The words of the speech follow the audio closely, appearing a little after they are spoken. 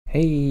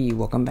Hey,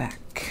 welcome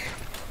back.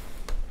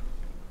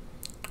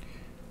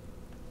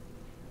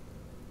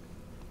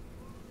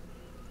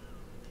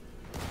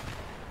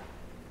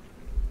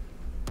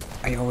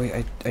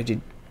 I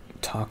did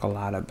talk a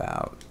lot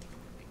about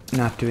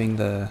not doing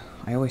the,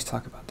 I always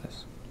talk about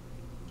this.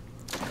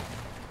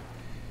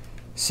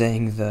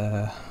 Saying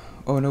the,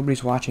 oh,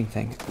 nobody's watching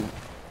thing. Ooh.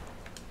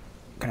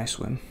 Can I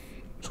swim?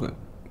 Swim.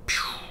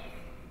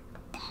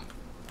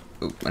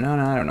 Ooh, no,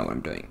 I don't know what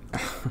I'm doing.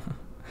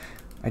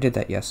 I did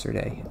that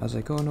yesterday. I was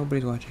like, oh,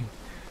 nobody's watching.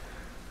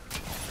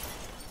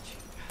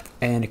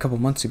 And a couple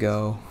months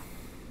ago,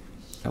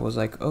 I was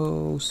like,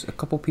 oh, a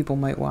couple people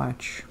might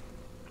watch.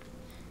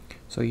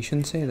 So you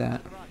shouldn't say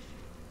that.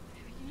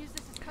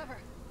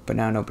 But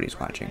now nobody's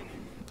watching.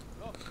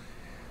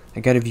 I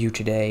got a view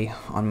today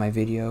on my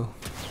video.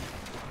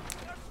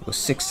 It was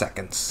 6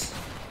 seconds.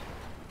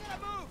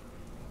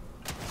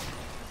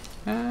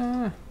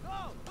 Ah.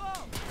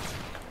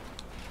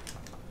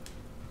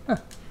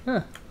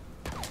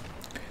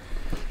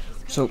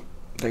 So,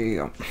 there you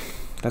go.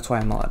 That's why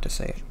I'm allowed to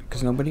say it,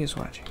 because nobody is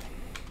watching.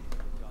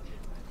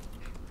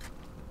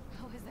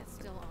 How is that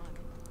still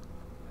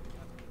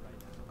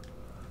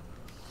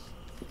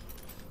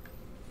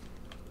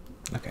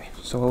on? Okay,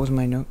 so what was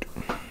my note?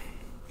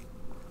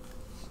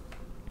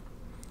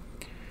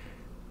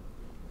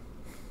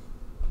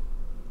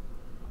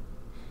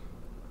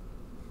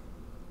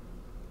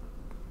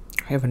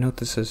 I have a note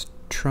that says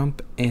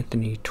Trump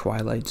Anthony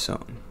Twilight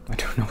Zone. I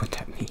don't know what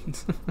that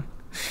means.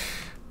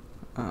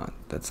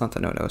 That's not the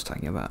note I was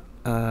talking about.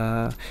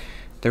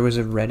 There was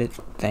a Reddit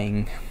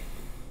thing.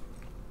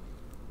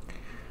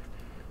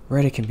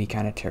 Reddit can be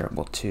kind of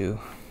terrible too,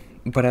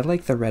 but I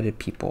like the Reddit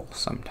people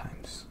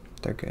sometimes.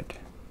 They're good.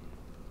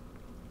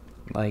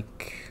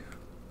 Like,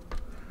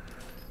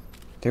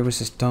 there was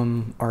this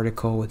dumb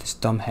article with this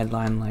dumb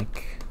headline,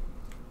 like,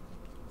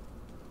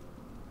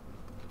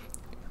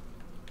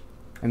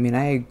 I mean,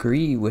 I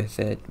agree with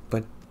it,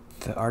 but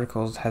the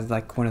article has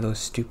like one of those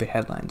stupid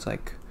headlines,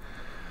 like,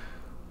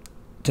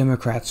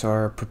 Democrats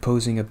are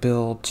proposing a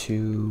bill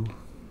to,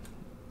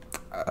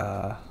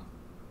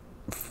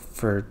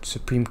 for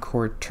Supreme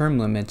Court term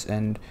limits,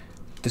 and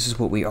this is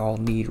what we all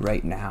need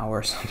right now,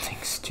 or something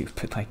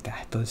stupid like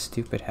that. Those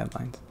stupid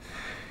headlines.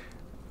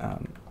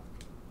 And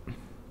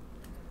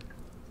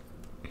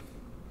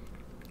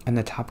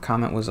the top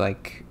comment was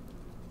like,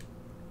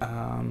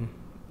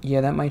 yeah,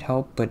 that might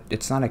help, but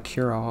it's not a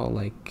cure-all.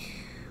 Like,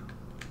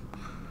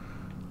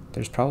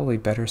 there's probably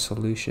better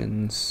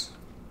solutions.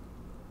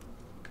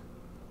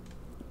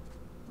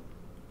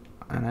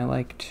 And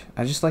I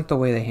just liked the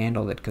way they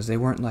handled it, because they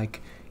weren't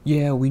like,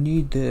 yeah, we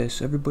need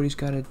this, everybody's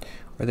got it,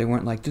 or they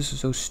weren't like, this is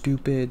so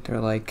stupid. They're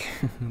like,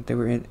 they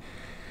were in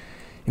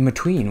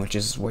between, which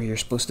is where you're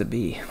supposed to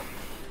be,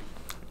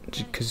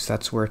 because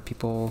that's where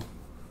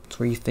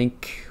you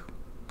think,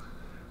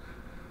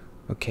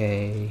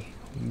 okay,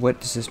 what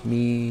does this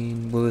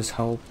mean? Will this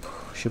help?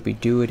 Should we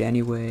do it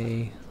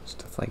anyway?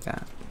 Stuff like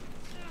that.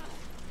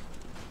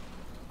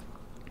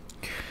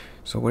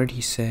 So what did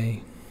he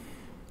say?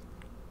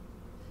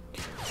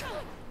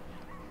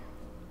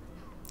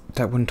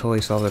 That wouldn't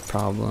totally solve the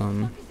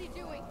problem.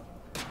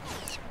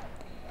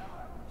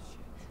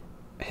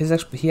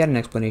 He had an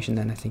explanation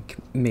that I think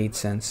made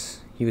sense.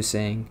 He was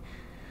saying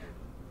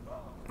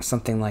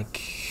something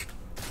like,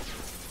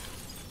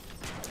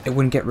 it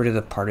wouldn't get rid of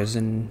the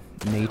partisan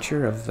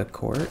nature of the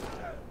court.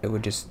 It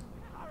would just,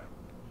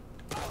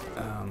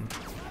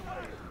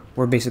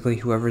 where basically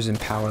whoever's in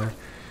power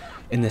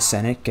in the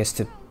Senate gets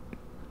to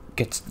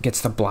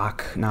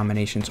block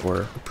nominations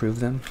or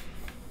approve them.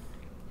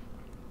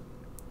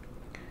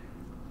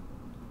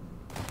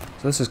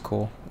 So this is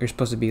cool. You're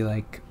supposed to be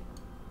like,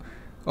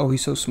 oh,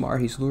 he's so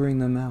smart, he's luring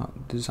them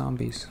out, the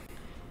zombies.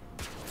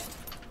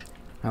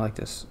 I like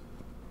this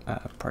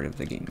part of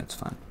the game. It's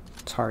fun.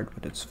 It's hard,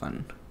 but it's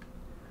fun.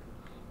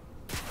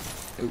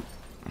 Ooh.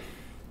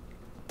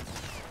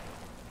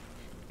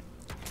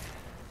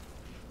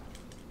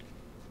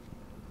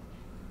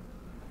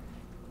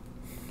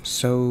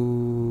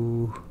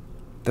 So,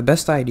 the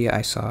best idea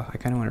I saw, I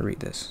kind of want to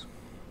read this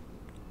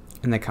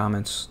in the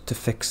comments to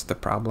fix the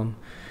problem,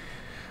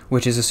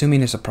 which is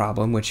assuming there's a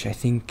problem, which I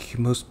think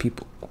most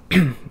people,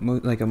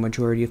 like a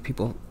majority of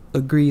people,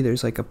 agree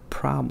there's like a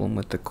problem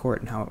with the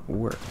court and how it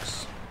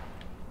works.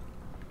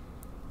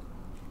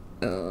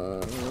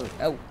 Oh,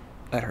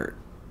 that hurt.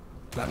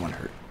 That one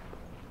hurt.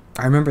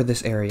 I remember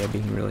this area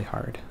being really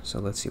hard, so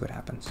let's see what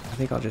happens. I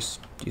think I'll just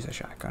use a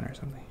shotgun or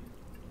something.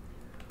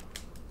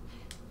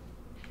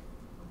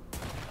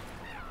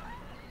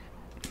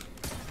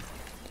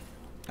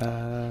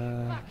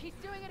 He's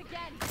doing it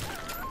again.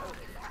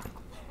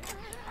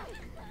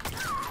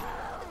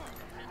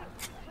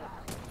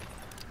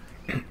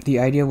 The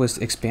idea was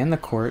to expand the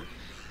court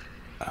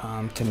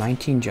to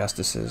 19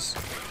 justices.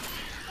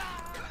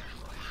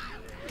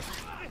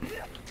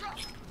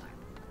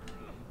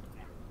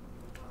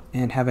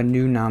 And have a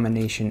new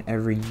nomination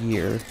every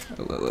year.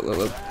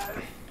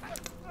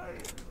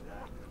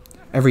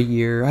 Every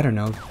year, I don't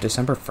know,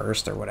 December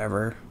 1st or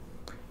whatever.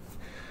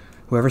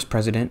 Whoever's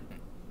president,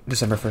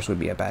 December 1st would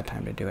be a bad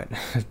time to do it.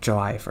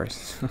 July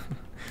 1st.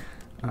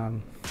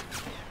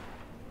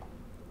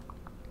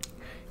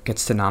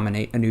 Gets to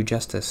nominate a new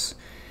justice.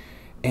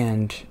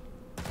 And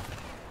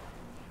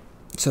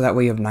so that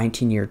way you have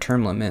 19-year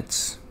term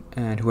limits,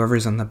 and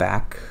whoever's on the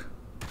back,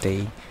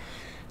 they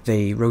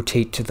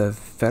rotate to the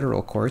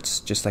federal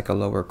courts, just like a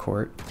lower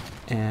court,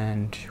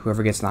 and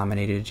whoever gets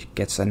nominated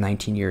gets a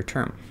 19-year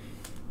term.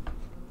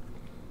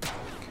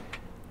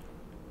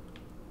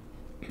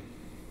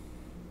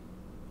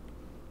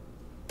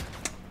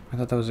 I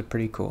thought that was a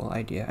pretty cool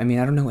idea. I mean,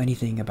 I don't know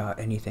anything about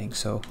anything,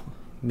 so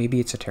maybe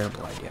it's a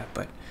terrible idea,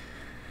 but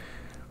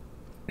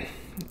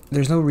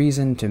there's no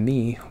reason to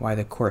me why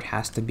the court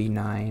has to be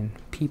 9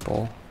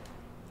 people.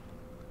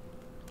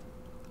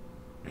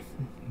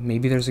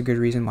 Maybe there's a good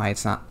reason why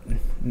it's not,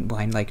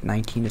 why like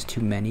 19 is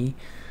too many.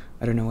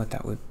 I don't know what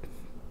that would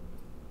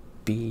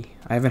be.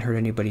 I haven't heard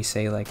anybody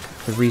say like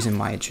the reason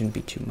why it shouldn't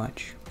be too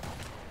much.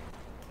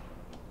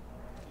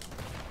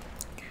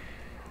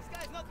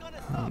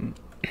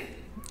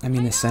 I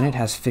mean, the Senate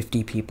has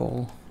 50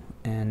 people,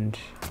 and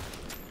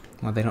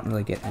well, they don't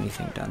really get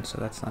anything done, so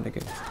that's not a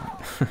good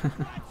point.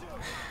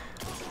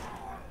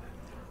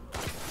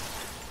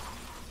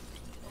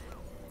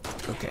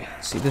 Okay,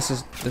 see, this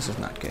is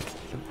not good.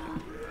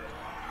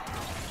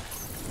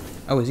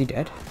 Oh, is he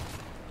dead?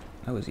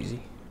 That was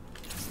easy.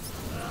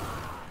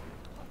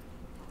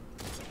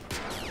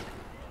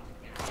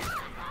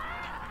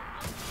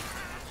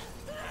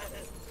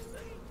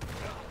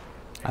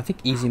 I think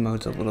easy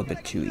mode's a little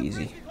bit too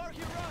easy.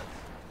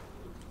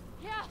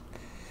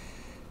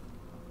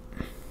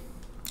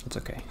 It's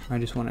okay. I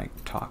just want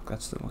to talk.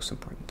 That's the most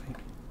important thing.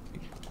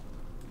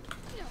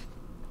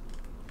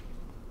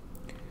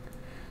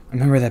 I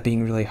remember that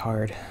being really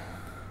hard.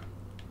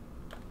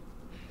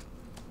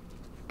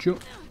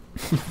 Jump.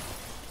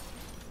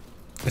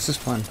 This is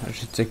fun. I was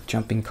just like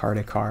jumping car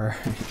to car.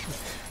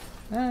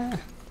 Ah.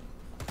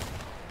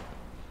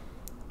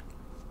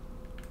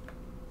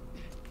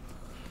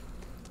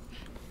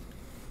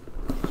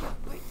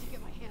 Wait to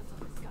get my hands on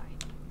this guy.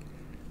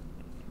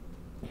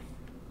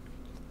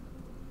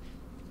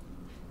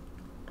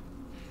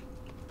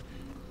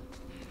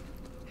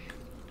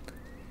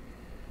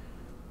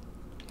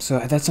 So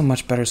that's a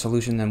much better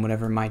solution than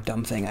whatever my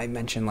dumb thing I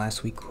mentioned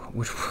last week,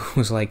 which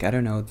was like, I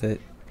don't know,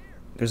 that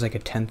there's like a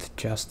 10th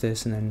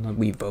justice and then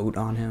we vote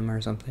on him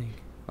or something.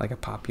 Like a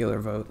popular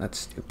vote. That's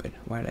stupid.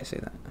 Why did I say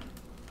that?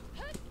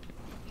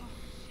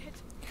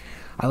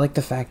 I like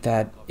the fact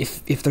that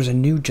if there's a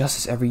new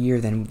justice every year,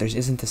 then there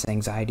isn't this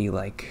anxiety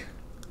like,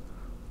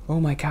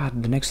 oh my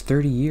god, the next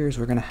 30 years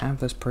we're going to have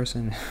this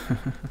person.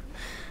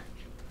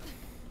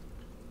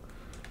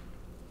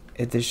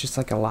 There's just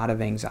like a lot of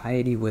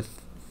anxiety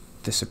with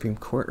the Supreme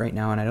Court right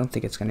now, and I don't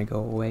think it's going to go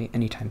away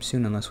anytime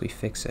soon unless we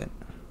fix it.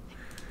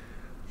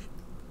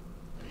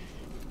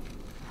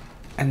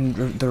 And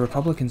the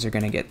Republicans are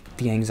going to get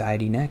the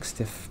anxiety next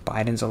if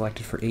Biden's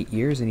elected for 8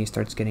 years and he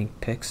starts getting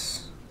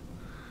picks.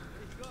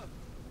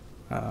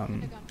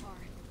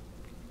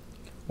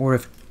 Or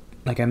if,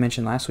 like I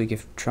mentioned last week,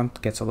 if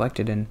Trump gets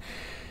elected and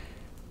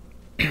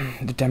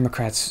the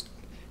Democrats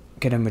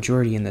get a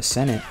majority in the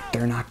Senate,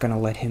 they're not going to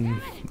let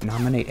him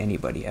nominate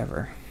anybody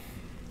ever.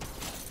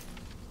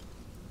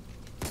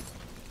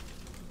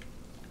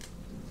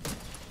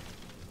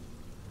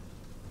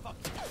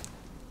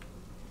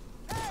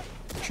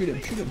 Shoot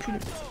him, shoot him,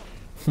 shoot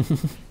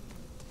him.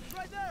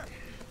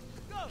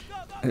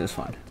 It was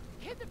fun.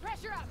 Hit the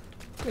pressure up.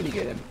 Way to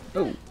get him.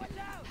 Oh.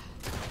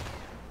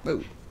 Oh.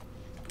 We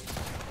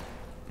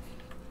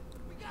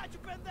got you,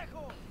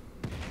 pendejo.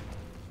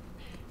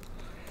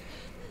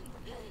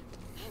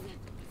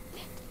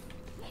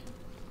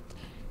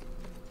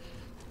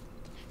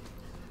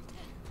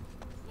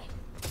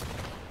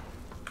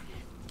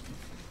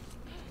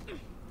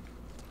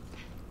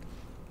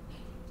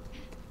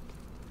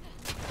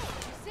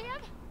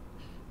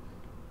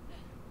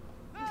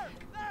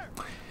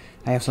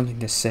 I have something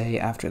to say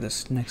after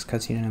this next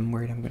cutscene, and I'm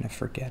worried I'm going to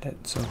forget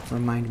it, so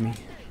remind me.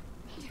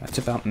 It's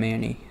about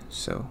Manny,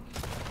 so...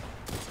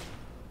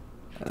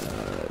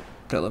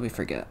 don't let me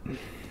forget.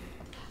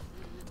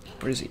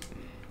 Where is he?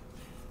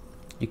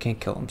 You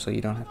can't kill him, so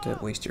you don't have to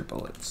waste your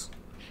bullets.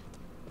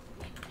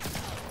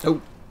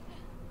 Oh!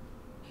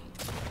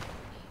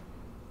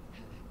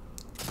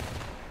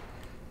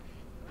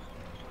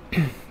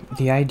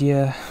 The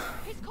idea...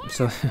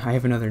 So, I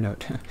have another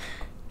note.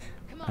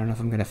 I don't know if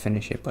I'm going to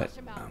finish it, but...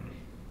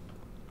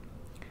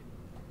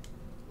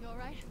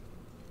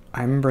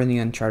 I remember in the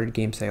Uncharted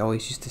games they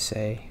always used to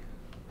say,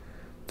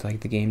 like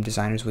the game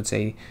designers would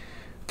say,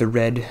 the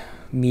red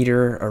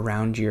meter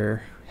around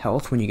your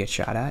health when you get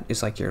shot at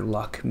is like your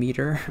luck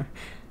meter.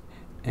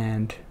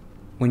 And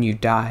when you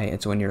die,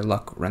 it's when your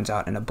luck runs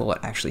out and a bullet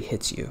actually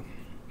hits you.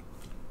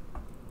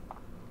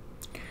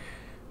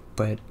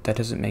 But that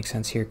doesn't make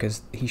sense here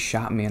because he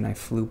shot me and I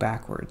flew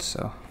backwards,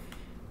 so...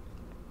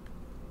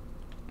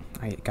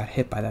 I got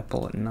hit by that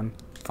bullet and I'm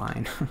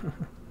fine.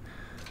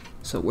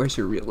 So where's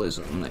your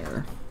realism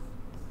there?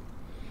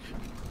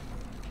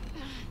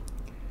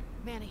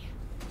 Manny.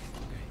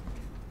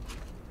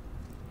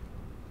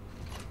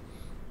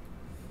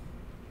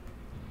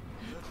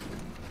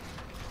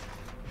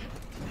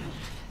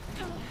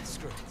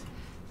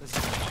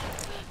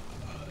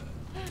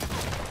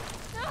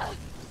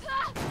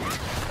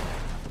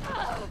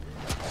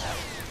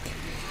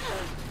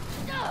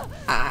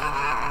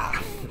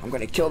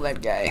 gonna kill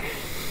that guy.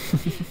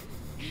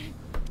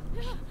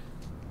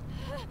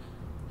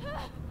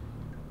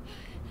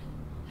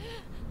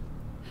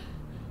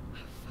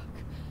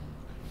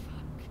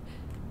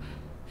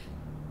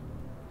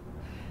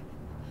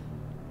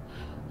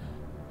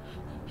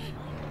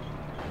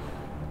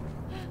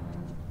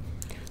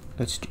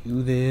 Let's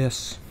do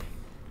this.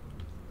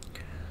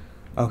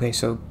 Okay,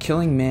 so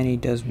killing Manny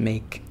does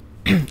make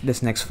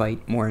this next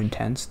fight more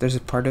intense. There's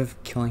a part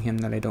of killing him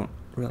that I don't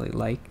really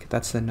like.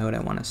 That's the note I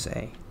want to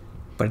say.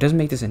 But it doesn't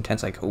make this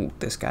intense, like, oh,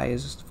 this guy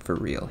is for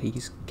real. He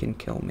can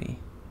kill me.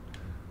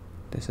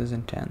 This is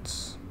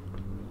intense.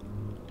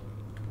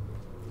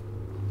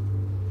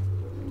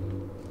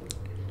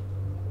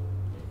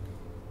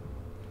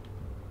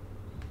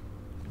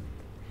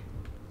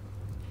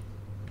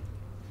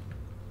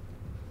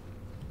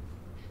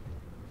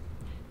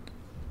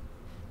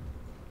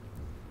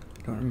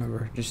 I don't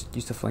remember. Just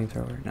use the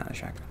flamethrower, not a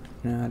shotgun.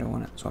 No, I don't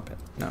want to swap it.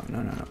 No.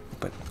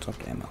 But swap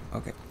the ammo.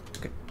 Okay,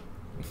 good.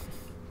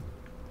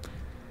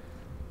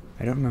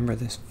 I don't remember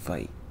this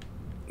fight.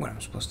 What I'm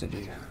supposed to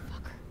do.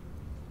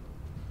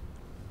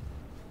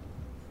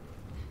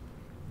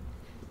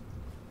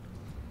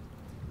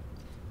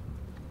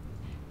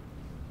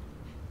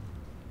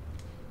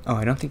 Oh,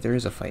 I don't think there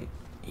is a fight.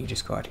 You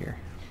just go out here.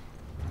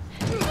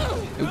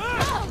 Oop.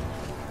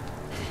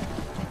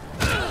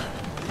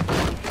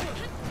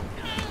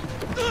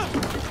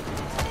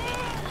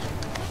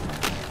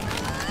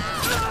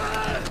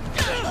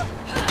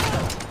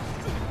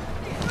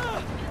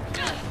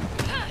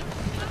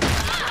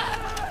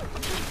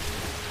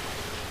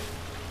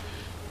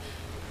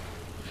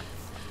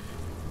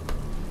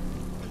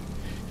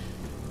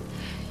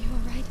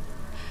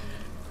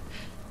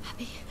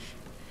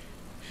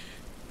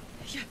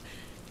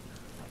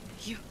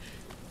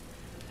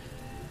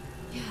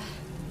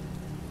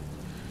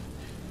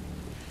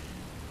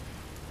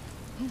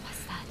 Who was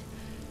that?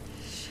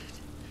 Shit.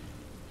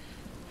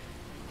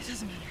 It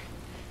doesn't matter.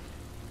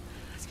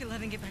 Let's get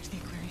Lev and get back to the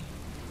aquarium.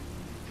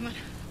 Come on.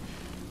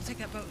 We'll take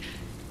that boat.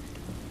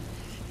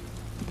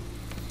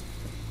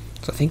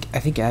 So I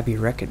think Abby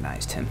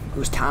recognized him. It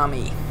was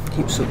Tommy.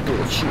 He was so good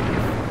at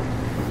shooting.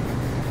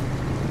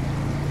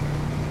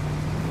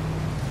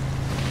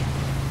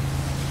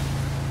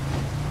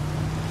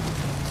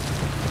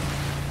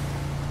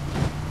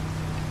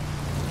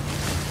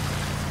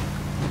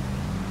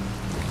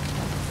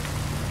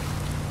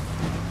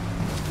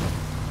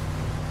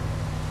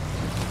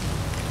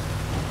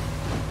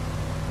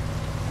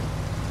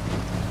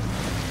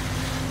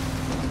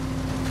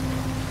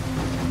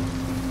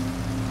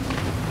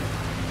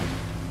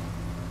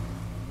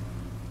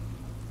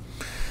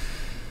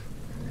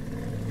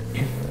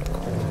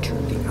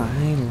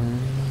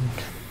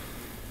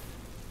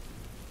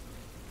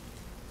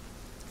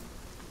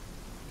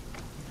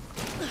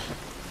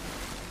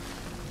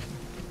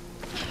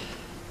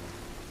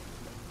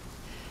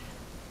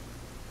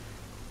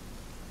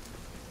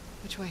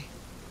 Which way?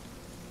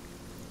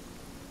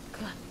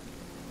 Come on.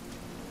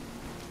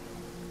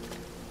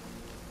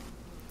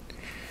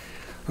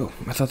 Oh,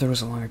 I thought there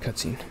was a longer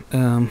cutscene.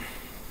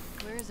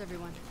 Where is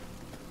everyone?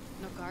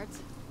 No guards?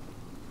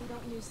 We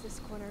don't use this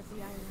corner of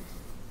the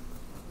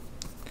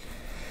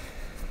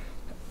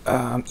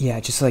island.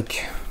 Yeah, just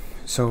like,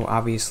 so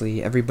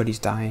obviously everybody's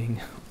dying.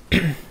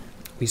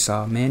 We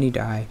saw Manny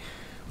die.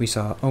 We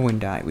saw Owen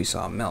die. We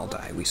saw Mel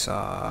die. We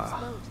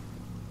saw...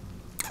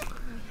 We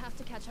have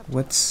to catch up.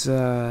 What's, Do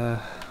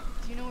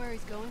you know where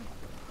he's going?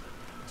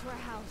 To our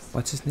house.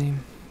 what's his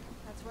name?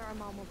 That's where our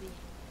mom will be.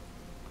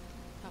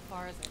 How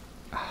far is it?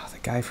 Ah, the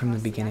guy from the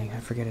Across the beginning. I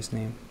island. forget his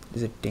name.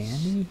 Is it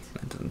Danny?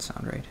 That doesn't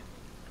sound right.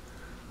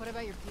 What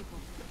about your people?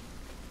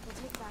 We'll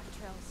take back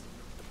trails.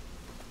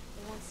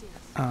 They won't see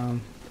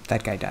us.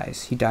 That guy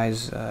dies. He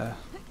dies,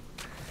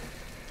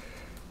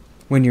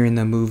 when you're in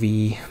the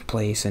movie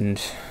place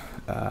and,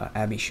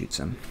 Abby shoots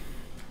him.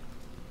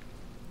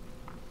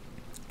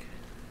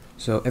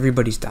 So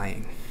everybody's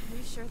dying. Are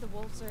you sure the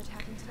wolves are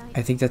attacking tonight?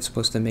 I think that's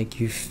supposed to make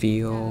you Yeah,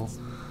 feel, that's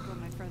what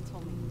my friend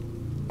told me.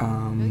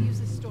 They'll use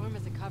the storm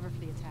as a cover for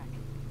the attack.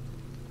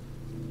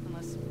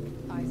 Unless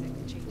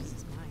Isaac changes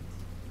his mind.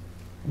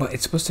 but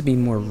it's supposed to be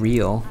more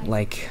real,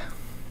 like,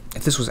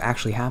 if this was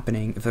actually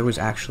happening, if there was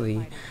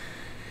actually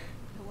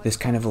this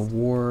kind of a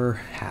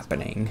war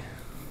happening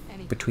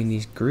between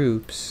these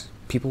groups,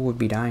 people would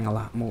be dying a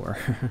lot more.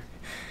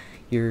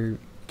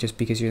 Just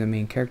because you're the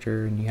main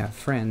character and you have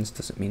friends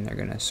doesn't mean they're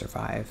gonna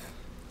survive.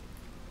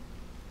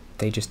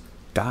 They just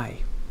die.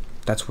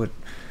 That's what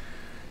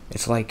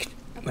it's like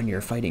when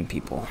you're fighting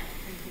people.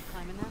 Can you keep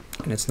climbing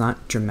that? And it's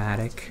not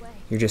dramatic.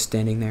 You're just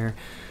standing there,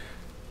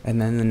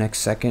 and then the next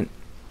second,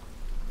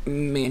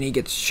 Manny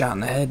gets shot in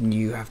the head and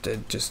you have to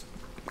just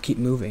keep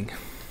moving.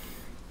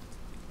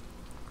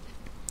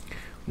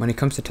 When it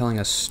comes to telling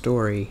a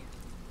story,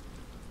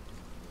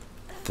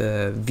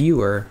 the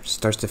viewer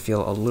starts to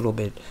feel a little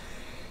bit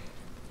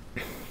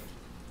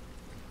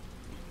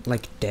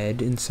like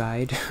dead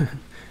inside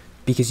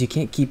because you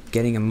can't keep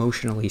getting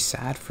emotionally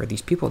sad for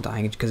these people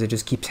dying because it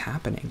just keeps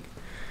happening.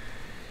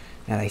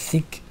 And I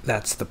think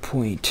that's the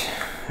point.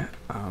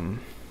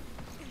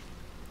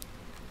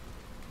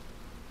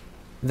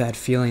 That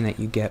feeling that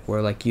you get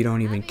where like you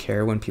don't even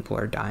care when people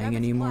are dying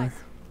anymore.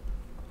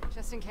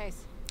 Just in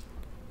case.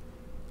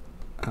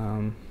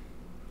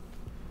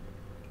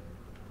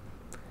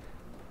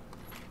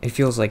 It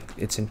feels like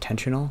it's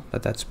intentional,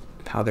 that that's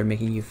how they're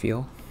making you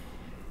feel.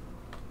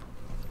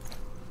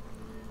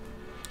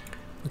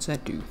 What's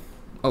that do?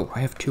 Oh, I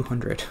have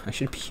 200. I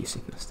should be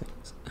using those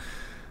things.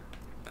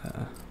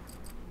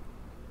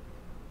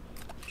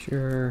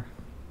 Sure.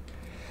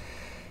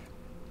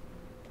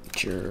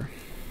 Sure.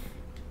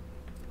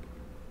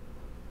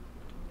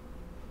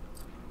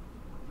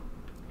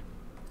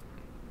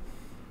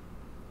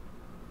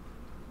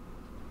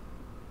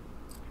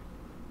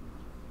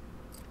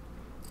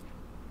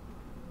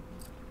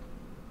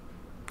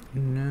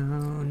 No.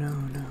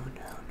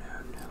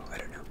 I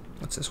don't know.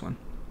 What's this one?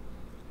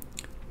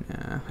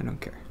 Nah, I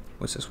don't care.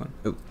 What's this one?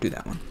 Oh, do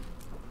that one.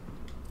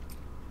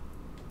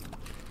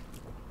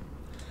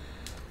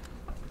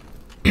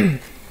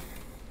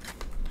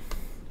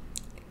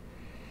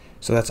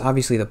 So that's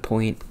obviously the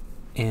point,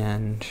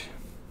 and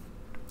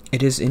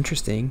it is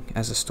interesting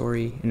as a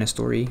story,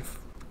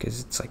 because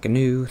it's like a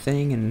new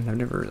thing, and I've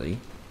never really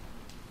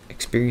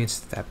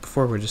experienced that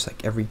before, where just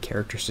like every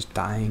character's just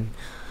dying.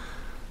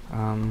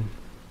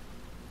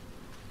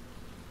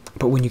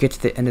 But when you get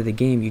to the end of the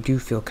game, you do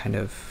feel kind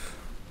of...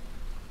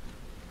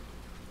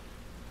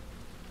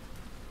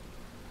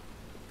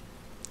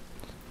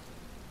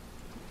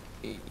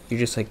 You're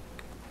just like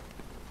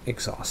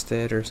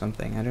exhausted or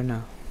something. I don't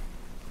know.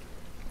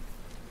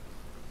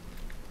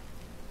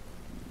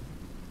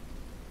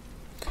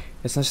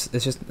 It's just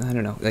I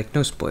don't know, like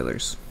no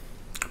spoilers,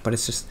 but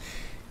it's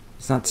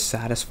not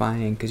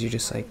satisfying because you're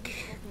just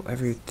like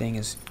everything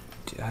is,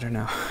 I don't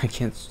know. I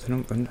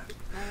don't want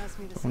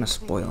to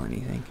spoil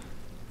anything.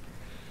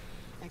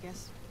 I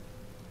guess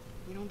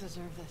we don't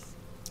deserve this.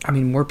 I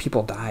mean, more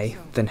people die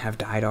than have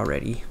died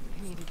already.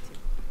 I needed to.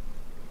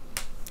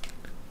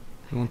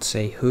 I won't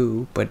say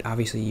who, but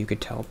obviously you could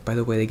tell by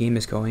the way the game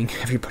is going.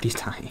 Everybody's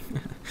dying.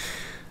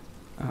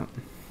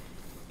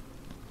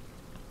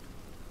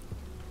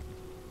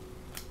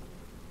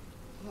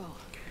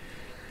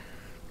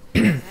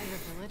 Is that your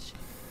village?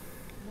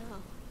 No,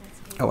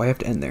 that's Oh, I have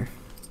to end there.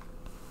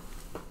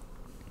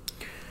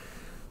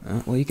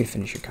 Well, you can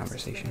finish your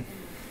conversation.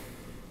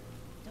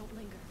 Don't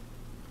linger.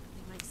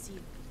 They might see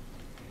you.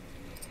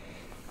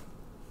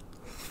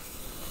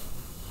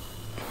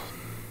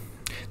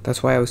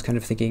 That's why I was kind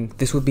of thinking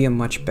this would be a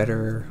much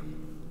better...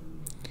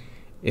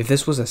 If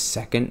this was a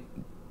second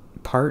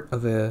part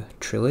of a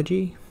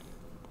trilogy,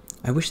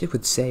 I wish they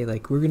would say,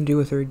 like, we're going to do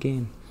a third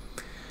game.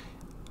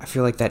 I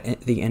feel like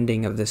that the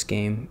ending of this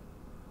game,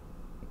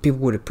 people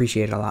would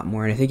appreciate it a lot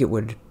more, and I think it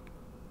would...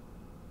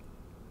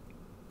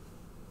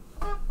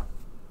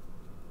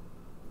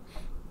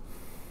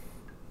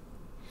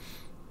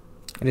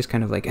 It is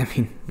kind of like, I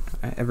mean,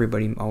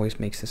 everybody always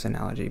makes this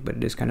analogy, but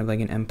it is kind of like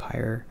an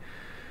Empire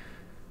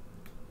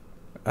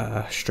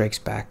Strikes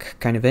Back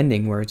kind of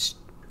ending, where it's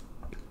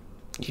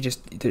you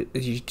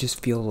just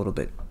feel a little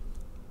bit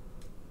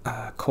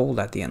cold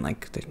at the end,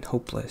 like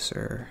hopeless,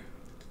 or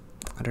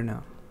I don't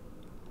know.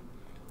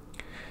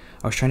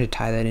 I was trying to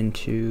tie that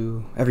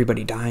into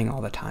everybody dying all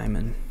the time,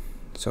 and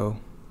so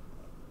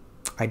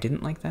I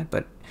didn't like that.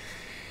 But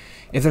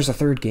if there's a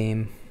third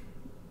game,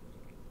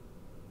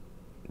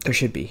 there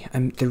should be.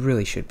 There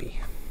really should be.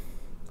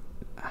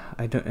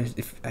 I don't.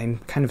 If I'm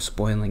kind of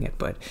spoiling it,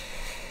 but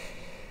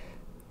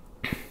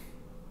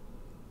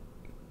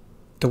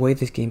the way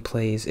this game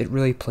plays, it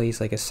really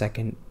plays like a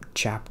second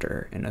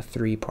chapter in a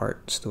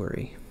 3-part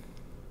story.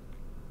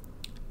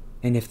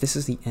 And if this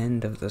is the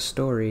end of the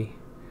story,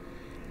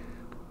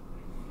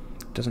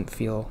 it doesn't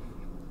feel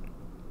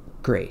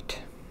great.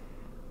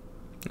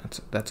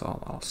 That's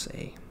all I'll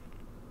say.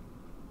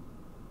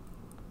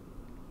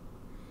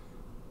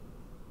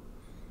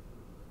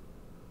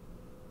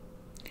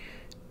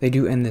 They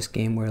do end this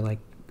game where, like,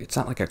 it's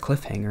not like a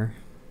cliffhanger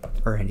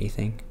or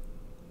anything.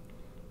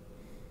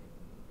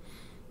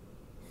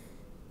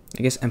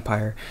 I guess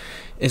Empire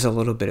is a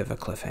little bit of a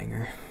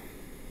cliffhanger.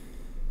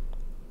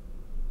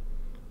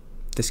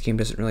 This game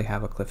doesn't really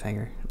have a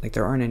cliffhanger. Like,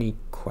 there aren't any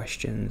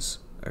questions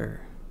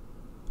or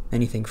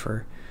anything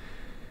for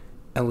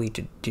Ellie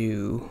to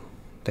do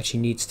that she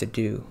needs to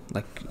do.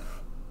 Like,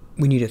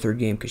 we need a third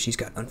game because she's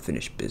got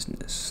unfinished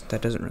business.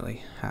 That doesn't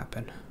really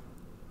happen.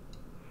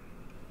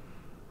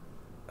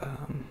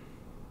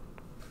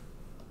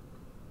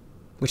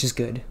 Which is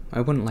good.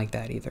 I wouldn't like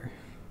that either.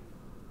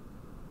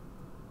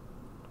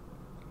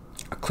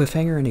 A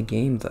cliffhanger in a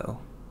game, though.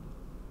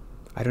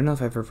 I don't know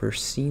if I've ever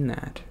seen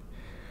that.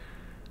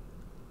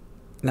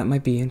 That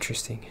might be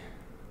interesting.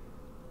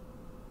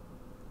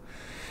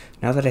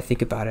 Now that I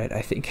think about it,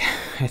 I think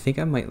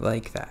I might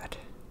like that.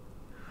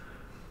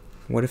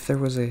 What if there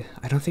was a...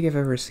 I don't think I've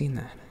ever seen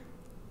that.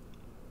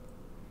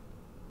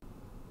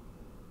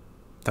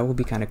 That would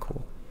be kind of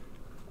cool.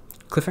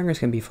 Cliffhangers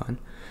can be fun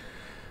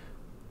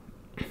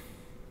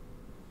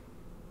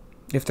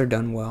if they're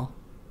done well.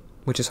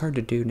 which is hard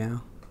to do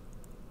now.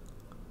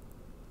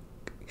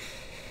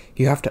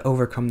 You have to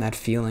overcome that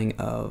feeling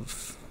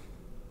of,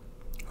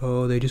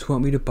 oh, they just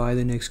want me to buy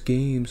the next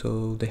game,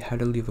 so they had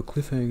to leave a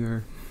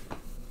cliffhanger.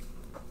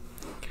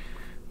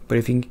 But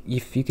if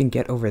you can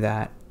get over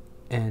that,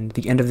 and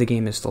the end of the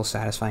game is still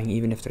satisfying,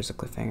 even if there's a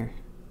cliffhanger,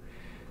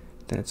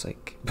 then it's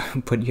like,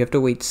 but you have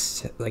to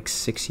wait like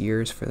 6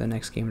 years for the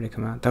next game to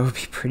come out. That would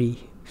be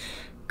pretty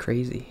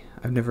crazy.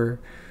 I've never,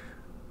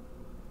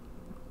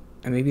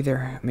 and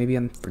maybe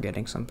I'm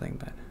forgetting something,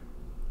 but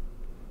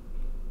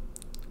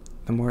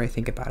the more I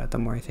think about it, the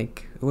more I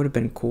think it would have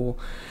been cool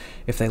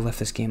if they left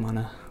this game on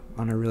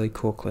a really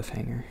cool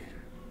cliffhanger.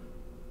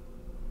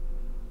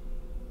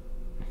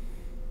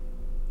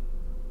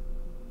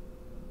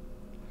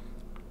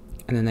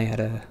 And then they had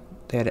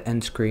an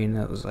end screen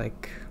that was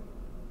like,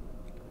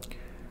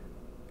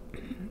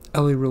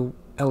 Ellie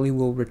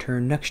will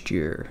return next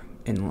year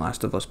in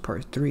Last of Us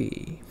Part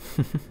 3.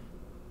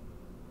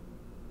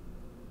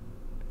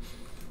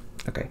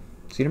 Okay,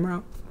 see you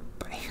tomorrow.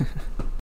 Bye.